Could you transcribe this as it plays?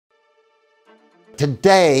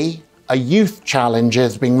Today, a youth challenge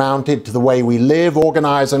is being mounted to the way we live,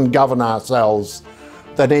 organise and govern ourselves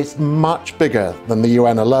that is much bigger than the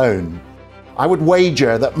UN alone. I would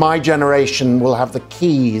wager that my generation will have the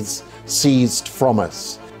keys seized from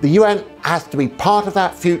us. The UN has to be part of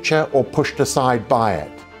that future or pushed aside by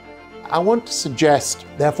it. I want to suggest,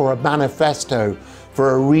 therefore, a manifesto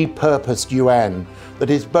for a repurposed UN that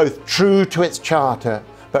is both true to its charter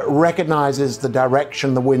but recognises the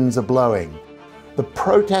direction the winds are blowing. The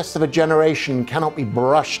protests of a generation cannot be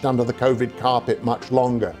brushed under the COVID carpet much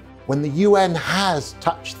longer. When the UN has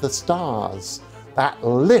touched the stars, that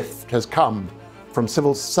lift has come from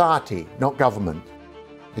civil society, not government.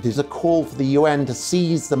 It is a call for the UN to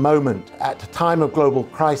seize the moment at a time of global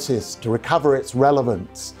crisis to recover its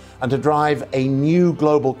relevance and to drive a new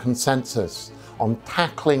global consensus on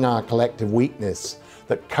tackling our collective weakness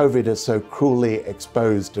that COVID has so cruelly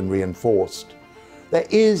exposed and reinforced. There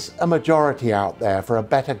is a majority out there for a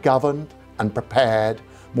better governed and prepared,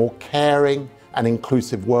 more caring and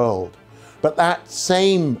inclusive world. But that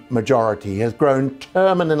same majority has grown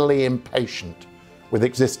terminally impatient with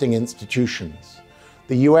existing institutions.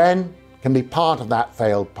 The UN can be part of that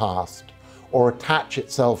failed past or attach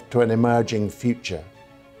itself to an emerging future.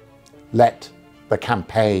 Let the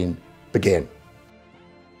campaign begin.